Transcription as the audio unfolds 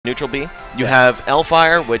neutral B. You have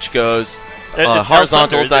L-Fire, which goes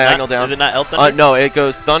horizontal, diagonal down. Is it not L-Thunder? No, it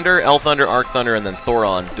goes Thunder, L-Thunder, Arc Thunder, and then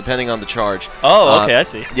Thoron, depending on the charge. Oh, okay, I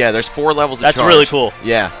see. Yeah, there's 4 levels of charge. That's really cool.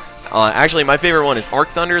 Yeah. Actually, my favorite one is Arc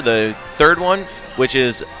Thunder, the 3rd one, which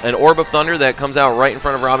is an orb of thunder that comes out right in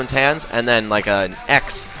front of Robin's hands, and then like an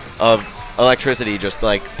X of electricity just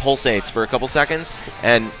like pulsates for a couple seconds,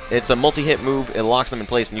 and it's a multi-hit move. It locks them in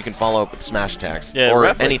place, and you can follow up with smash attacks or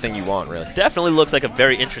anything you want, really. Definitely looks like a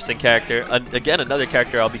very interesting character. Again, another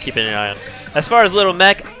character I'll be keeping an eye on. As far as Little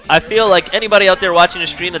Mac, I feel like anybody out there watching the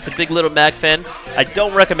stream that's a big Little Mac fan, I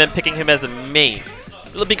don't recommend picking him as a main.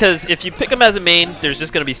 Because if you pick him as a main, there's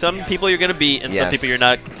just going to be some people you're going to beat and some people you're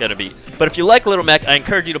not going to beat. But if you like Little Mac, I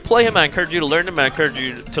encourage you to play him, I encourage you to learn him, I encourage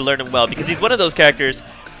you to learn him well. Because he's one of those characters,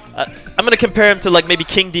 I'm going to compare him to like maybe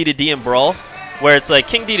King D2D in Brawl, where it's like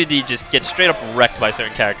King D2D just gets straight up wrecked by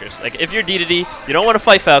certain characters. Like if you're D2D, you don't want to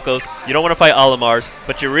fight Falcos, you don't want to fight Olimars,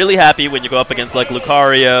 but you're really happy when you go up against like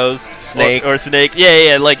Lucarios, Snake, or Snake.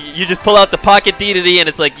 Yeah, like you just pull out the pocket D2D and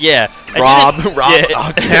it's like, yeah. Rob,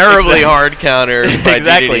 terribly hard counter by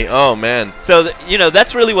exactly. DDD. Oh man. So you know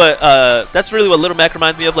that's really what Little Mac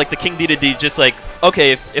reminds me of, like the King D2D. Just like,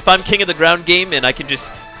 okay, if I'm king of the ground game and I can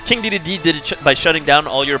just King D2D did it by shutting down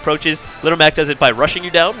all your approaches. Little Mac does it by rushing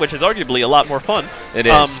you down, which is arguably a lot more fun. It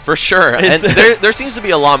is, for sure. And there seems to be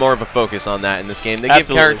a lot more of a focus on that in this game. They give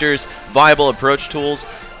characters viable approach tools.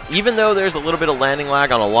 Even though there's a little bit of landing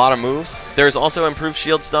lag on a lot of moves, there's also improved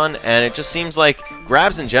shield stun, and it just seems like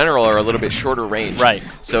grabs in general are a little bit shorter range. Right.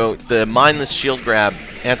 So the mindless shield grab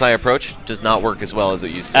anti-approach does not work as well as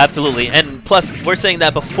it used to. Absolutely, and plus we're saying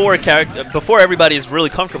that before everybody is really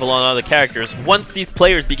comfortable on other characters. Once these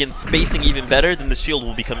players begin spacing even better, then the shield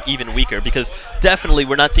will become even weaker, because definitely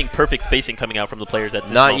we're not seeing perfect spacing coming out from the players at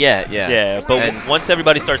this moment. Not yet, yeah. Yeah, but once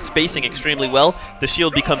everybody starts spacing extremely well, the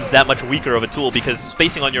shield becomes that much weaker of a tool, because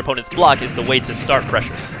spacing on your opponent's block is the way to start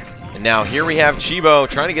pressure. And now here we have Chibo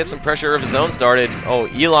trying to get some pressure of his own started. Oh,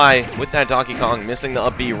 Eli with that Donkey Kong missing the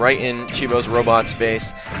up B right in Chibo's robot's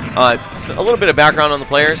face. So a little bit of background on the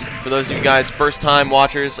players. For those of you guys first-time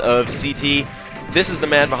watchers of CT, this is the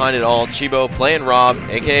man behind it all, Chibo playing Rob,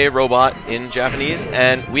 aka Robot in Japanese,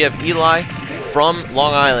 and we have Eli from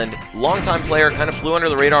Long Island. Longtime player, kind of flew under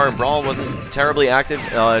the radar in Brawl, wasn't terribly active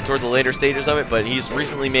toward the later stages of it, but he's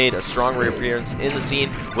recently made a strong reappearance in the scene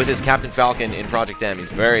with his Captain Falcon in Project M.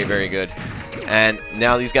 He's very, very good. And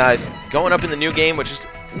now these guys going up in the new game, which is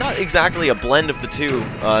not exactly a blend of the two,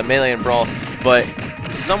 Melee and Brawl, but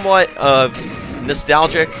somewhat of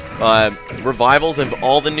nostalgic revivals of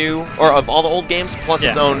all the new, or of all the old games, plus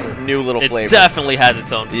its own new little flavor. It definitely has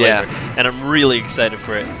its own flavor, and I'm really excited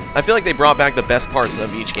for it. I feel like they brought back the best parts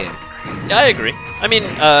of each game. Yeah, I agree. I mean,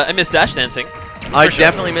 I miss dash dancing. I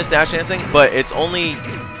definitely miss dash dancing, but it's only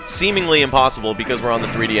seemingly impossible because we're on the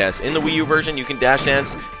 3DS. In the Wii U version, you can dash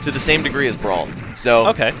dance to the same degree as Brawl.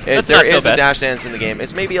 So there is a dash dance in the game.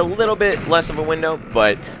 It's maybe a little bit less of a window,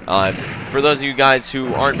 but for those of you guys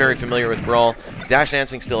who aren't very familiar with Brawl, dash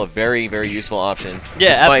dancing is still a very, very useful option.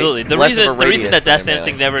 Yeah, absolutely. The reason that dash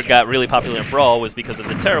dancing never got really popular in Brawl was because of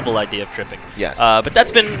the terrible idea of tripping. Yes. But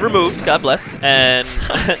that's been removed, God bless, and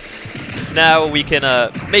now we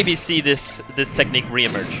can maybe see this technique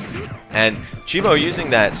reemerge. And Chibo using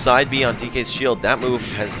that side B on DK's shield, that move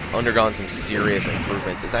has undergone some serious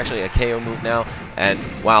improvements. It's actually a KO move now, and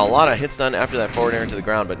wow, a lot of hits done after that forward air into the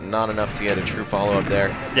ground, but not enough to get a true follow-up there.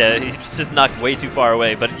 Yeah, he's just knocked way too far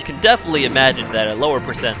away, but you can definitely imagine that at lower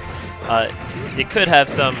percents, it could have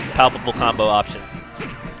some palpable combo options.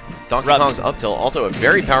 Donkey Kong's up tilt, also a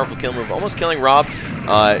very powerful kill move, almost killing Rob,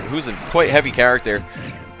 who's a quite heavy character.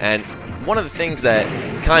 And one of the things that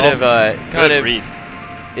kind of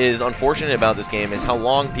is unfortunate about this game is how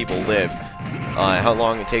long people live, how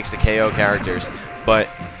long it takes to KO characters. But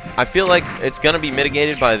I feel like it's going to be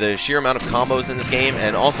mitigated by the sheer amount of combos in this game,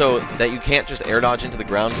 and also that you can't just air dodge into the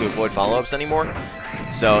ground to avoid follow-ups anymore.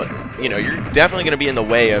 So, you know, you're definitely going to be in the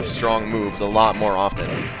way of strong moves a lot more often.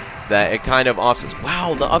 That it kind of offsets.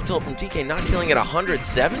 Wow, the up tilt from TK not killing at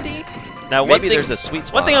 170? Now, maybe there's a sweet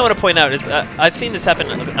spot. One thing I want to point out is I've seen this happen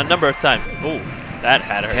a number of times. Ooh. That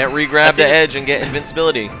had her. Can't re-grab the edge and get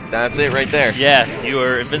invincibility. That's it right there. Yeah,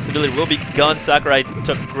 your invincibility will be gone. Sakurai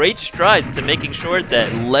took great strides to making sure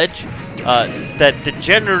that that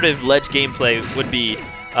degenerative ledge gameplay would be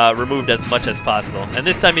removed as much as possible. And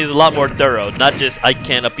this time he was a lot more thorough, not just I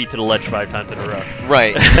can't up B to the ledge 5 times in a row.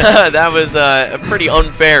 Right. That was a pretty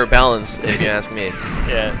unfair balance, if you ask me.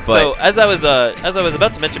 Yeah. But so as I was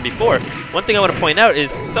about to mention before, one thing I want to point out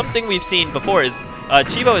is something we've seen before is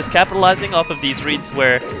Chibo is capitalizing off of these reads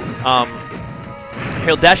where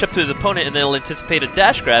he'll dash up to his opponent and then he'll anticipate a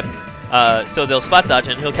dash grab, So they'll spot dodge,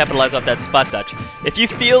 and he'll capitalize off that spot dodge.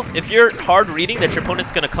 If you're hard reading that your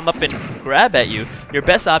opponent's going to come up and grab at you, your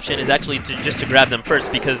best option is actually just to grab them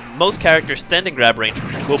first, because most characters' standing grab range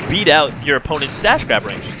will beat out your opponent's dash grab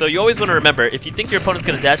range. So you always want to remember, if you think your opponent's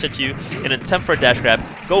going to dash at you in an attempt for a dash grab,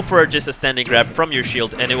 go for just a standing grab from your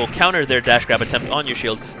shield, and it will counter their dash grab attempt on your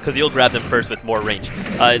shield, because you'll grab them first with more range.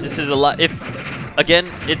 This is a lot.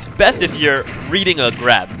 Again, it's best if you're reading a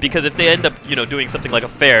grab, because if they end up, doing something like a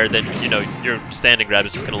fair, then, your standing grab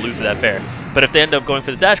is just going to lose to that fair. But if they end up going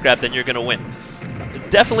for the dash grab, then you're going to win.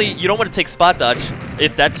 Definitely, you don't want to take spot dodge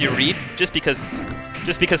if that's your read, just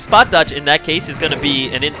because spot dodge in that case is going to be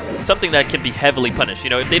something that can be heavily punished.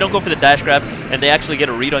 If they don't go for the dash grab and they actually get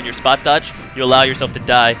a read on your spot dodge, you allow yourself to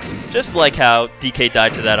die, just like how DK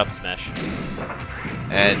died to that up smash.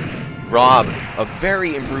 And Rob, a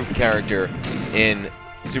very improved character in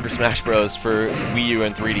Super Smash Bros. For Wii U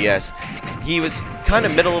and 3DS. He was kind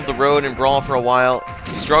of middle of the road in Brawl for a while,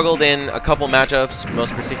 struggled in a couple matchups,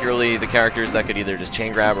 most particularly the characters that could either just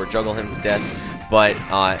chain grab or juggle him to death, but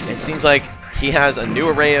it seems like he has a new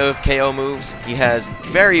array of KO moves. He has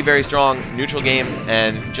very, very strong neutral game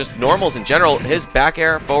and just normals in general. His back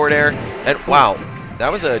air, forward air, and wow,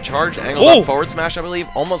 that was a charge angled up forward smash, I believe,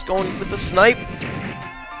 almost going with the snipe.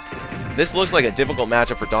 This looks like a difficult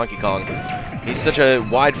matchup for Donkey Kong. He's such a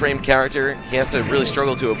wide-framed character. He has to really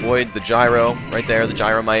struggle to avoid the gyro right there, the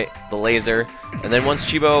gyromite, the laser. And then once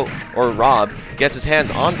Chibo, or Rob, gets his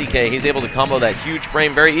hands on DK, he's able to combo that huge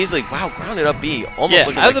frame very easily. Wow, grounded up B.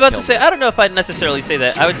 Almost I was about to say, I don't know if I'd necessarily say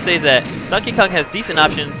that. I would say that Donkey Kong has decent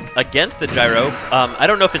options against the gyro. I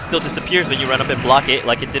don't know if it still disappears when you run up and block it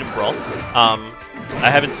like it did in Brawl. I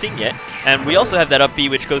haven't seen yet. And we also have that up B,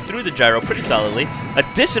 which goes through the gyro pretty solidly.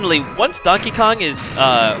 Additionally, once Donkey Kong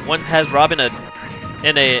has Rob in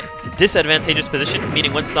a disadvantageous position,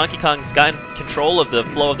 meaning once Donkey Kong's gotten control of the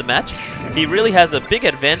flow of the match, he really has a big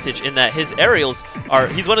advantage in that his aerials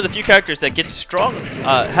he's one of the few characters that gets strong,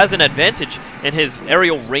 has an advantage in his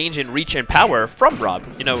aerial range and reach and power from Rob.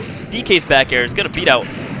 DK's back air is going to beat out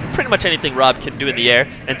pretty much anything Rob can do in the air,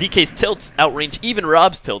 and DK's tilts outrange even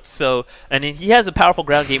Rob's tilts. And he has a powerful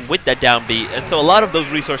ground game with that down B, and so a lot of those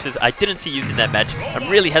resources I didn't see used in that match. I'm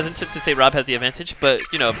really hesitant to say Rob has the advantage, but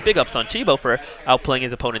big ups on Chibo for outplaying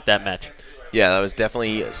his opponent that match. Yeah, that was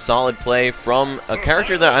definitely a solid play from a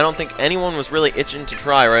character that I don't think anyone was really itching to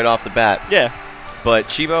try right off the bat. Yeah. But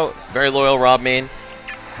Chibo, very loyal Rob main,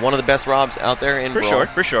 one of the best Robs out there in Brawl.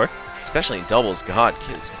 For sure. Especially in doubles. God,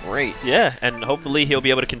 kid is great. Yeah, and hopefully he'll be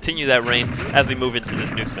able to continue that reign as we move into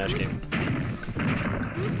this new Smash game.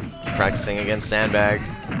 Practicing against Sandbag.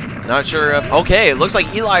 Not sure if... Okay, it looks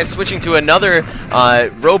like Eli is switching to another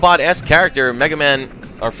robot-esque character, Mega Man,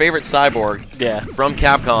 our favorite cyborg from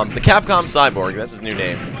Capcom. The Capcom Cyborg, that's his new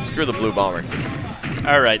name. Screw the Blue Bomber.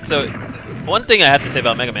 All right, so one thing I have to say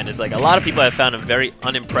about Mega Man is, a lot of people have found him very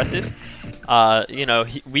unimpressive.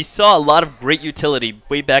 We saw a lot of great utility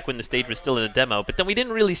way back when the stage was still in the demo, but then we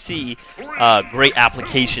didn't really see great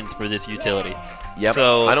applications for this utility. Yep.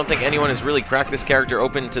 So I don't think anyone has really cracked this character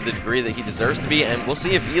open to the degree that he deserves to be, and we'll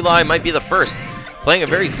see if Eli might be the first. Playing a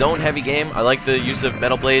very zone-heavy game. I like the use of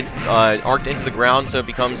Metal Blade arced into the ground so it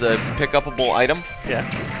becomes a pick-upable item. Yeah.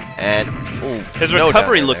 And his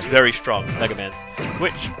recovery looks very strong, Mega Man's.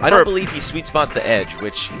 Which I don't believe he sweet spots the edge,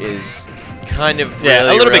 which is kind of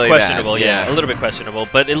a little really bit questionable. Bad. Yeah, a little bit questionable.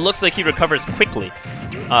 But it looks like he recovers quickly,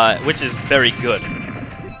 which is very good.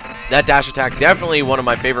 That dash attack, definitely one of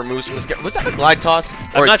my favorite moves from this guy. Was that a glide toss?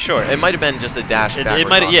 I'm not sure. It might have been just a dash backward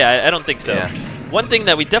toss. Yeah, I don't think so. Yeah. One thing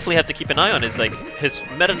that we definitely have to keep an eye on is his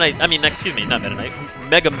Mega Knight. I mean, excuse me, not Mega Knight.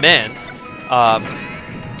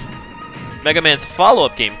 Mega Man's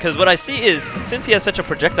follow-up game. Because what I see is, since he has such a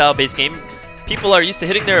projectile-based game, people are used to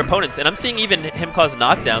hitting their opponents, and I'm seeing even him cause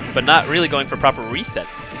knockdowns, but not really going for proper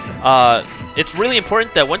resets. It's really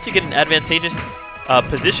important that once you get an advantageous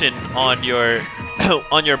position on your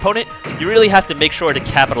on your opponent, you really have to make sure to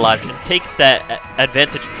capitalize and take that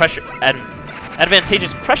advantageous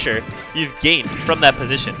pressure you've gained from that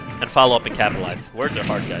position and follow up and capitalize. Words are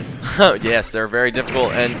hard, guys. Yes, they're very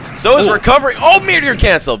difficult, and so is recovery. Oh, meteor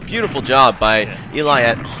cancel! Beautiful job by Eli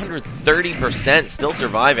at 130%, still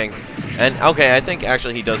surviving. And okay, I think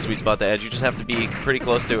actually he does sweet spot the edge. You just have to be pretty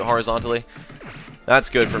close to it horizontally.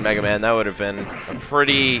 That's good for Mega Man. That would have been a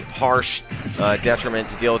pretty harsh detriment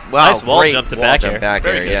to deal with. Wow, nice wall jump to back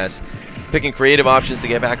air. Yes. Picking creative options to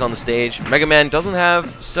get back on the stage. Mega Man doesn't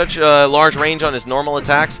have such a large range on his normal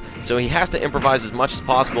attacks, so he has to improvise as much as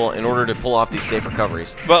possible in order to pull off these safe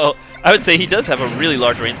recoveries. Well, I would say he does have a really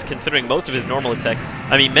large range, considering most of his normal attacks,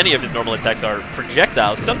 many of his normal attacks are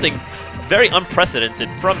projectiles, something very unprecedented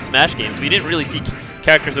from Smash games. We didn't really see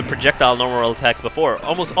characters with projectile normal attacks before.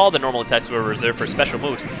 Almost all the normal attacks were reserved for special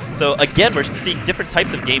moves. So again, we're seeing different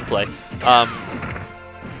types of gameplay.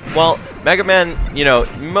 Well, Mega Man, you know,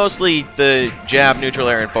 mostly the jab, neutral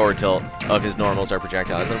air, and forward tilt of his normals are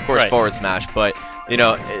projectiles, and of course forward smash, but, you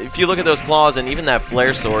know, if you look at those claws and even that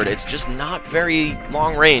flare sword, it's just not very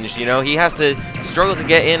long ranged, you know? He has to struggle to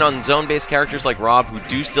get in on zone-based characters like Rob, who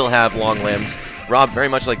do still have long limbs. Rob, very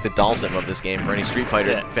much like the Dalsim of this game for any Street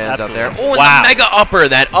Fighter fans out there. Oh, and the Mega Upper,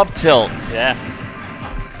 that up tilt. Yeah.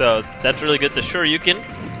 So that's really good. The Shoryuken,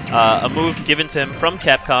 a move given to him from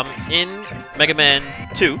Capcom in Mega Man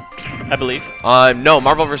 2, I believe. No,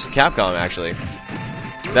 Marvel vs. Capcom, actually.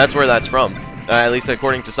 That's where that's from. At least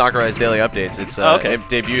according to Sakurai's daily updates. It's it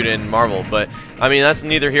debuted in Marvel, but I mean that's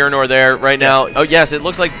neither here nor there right now. Oh yes, it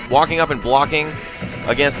looks like walking up and blocking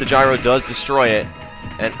against the gyro does destroy it.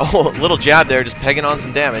 And oh, little jab there, just pegging on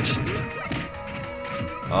some damage.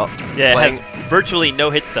 Oh, yeah, it has virtually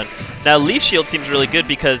no hit stun. Now Leaf Shield seems really good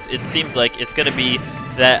because it seems like it's going to be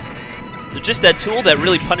that just that tool that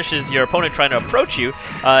really punishes your opponent trying to approach you.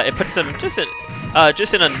 It puts them just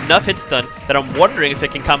in enough hit stun that I'm wondering if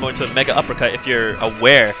it can combo into a Mega Uppercut if you're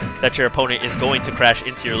aware that your opponent is going to crash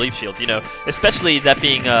into your Leaf Shield. You know, especially that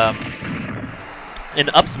being an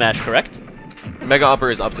up smash, correct? Mega Upper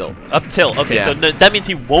is up tilt. Up tilt. Okay, yeah. So that means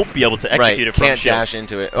he won't be able to execute it from can't shield. dash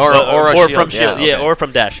into it, or from shield. Yeah, or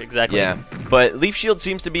from dash. Exactly. Yeah, but Leaf Shield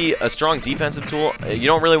seems to be a strong defensive tool. You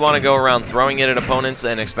don't really want to go around throwing it at opponents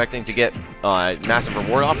and expecting to get massive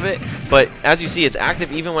reward off of it. But as you see, it's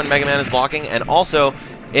active even when Mega Man is blocking, and also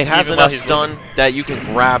it has enough stun that you can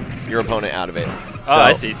grab your opponent out of it. Oh,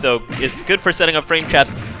 I see. So it's good for setting up frame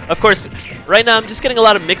traps. Of course, right now I'm just getting a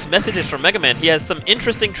lot of mixed messages from Mega Man. He has some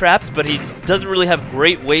interesting traps, but he doesn't really have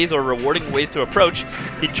great ways or rewarding ways to approach.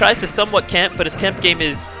 He tries to somewhat camp, but his camp game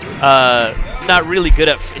is not really good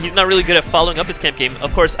at. He's not really good at following up his camp game.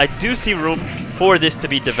 Of course, I do see room for this to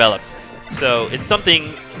be developed. So it's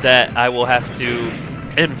something that I will have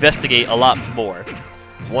to investigate a lot more.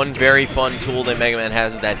 One very fun tool that Mega Man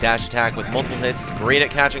has is that dash attack with multiple hits. It's great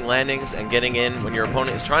at catching landings and getting in when your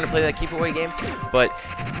opponent is trying to play that keep-away game. But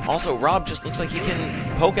also, Rob just looks like he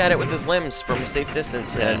can poke at it with his limbs from a safe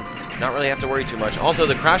distance and not really have to worry too much. Also,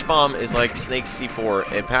 the Crash Bomb is like Snake's C4.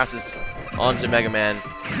 It passes on to Mega Man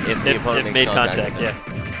if the opponent makes contact with him.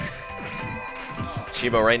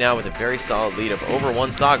 Chibo right now with a very solid lead of over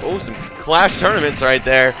 1 stock. Oh, some Clash tournaments right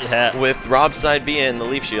there with Rob's side B and the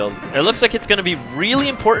Leaf Shield. It looks like it's going to be really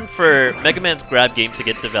important for Mega Man's grab game to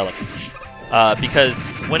get developed. Because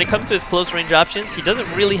when it comes to his close range options, he doesn't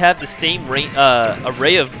really have the same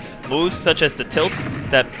array of moves such as the tilts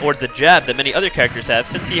or the jab that many other characters have,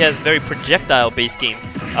 since he has very projectile-based game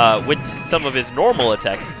with some of his normal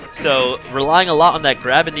attacks. So relying a lot on that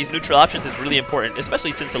grab and these neutral options is really important,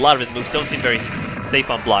 especially since a lot of his moves don't seem very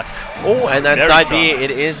safe on block. Oh, and that side B,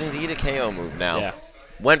 it is indeed a KO move now. Yeah.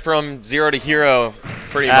 Went from 0 to hero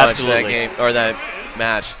pretty much that game, or that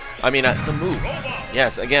match. I mean, the move.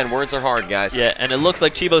 Yes, again, words are hard, guys. Yeah, and it looks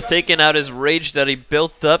like Chibo's taking out his rage that he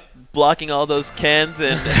built up, blocking all those cans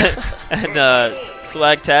and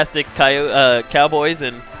swag-tastic cowboys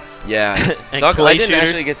and Duck, I didn't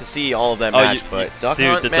actually get to see all of that match, but Duck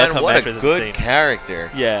Hunt, man, what a good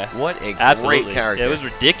character. Yeah. What a great character. Yeah, it was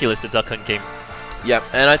ridiculous, the Duck Hunt game. Yep,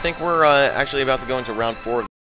 and I think we're actually about to go into round 4 of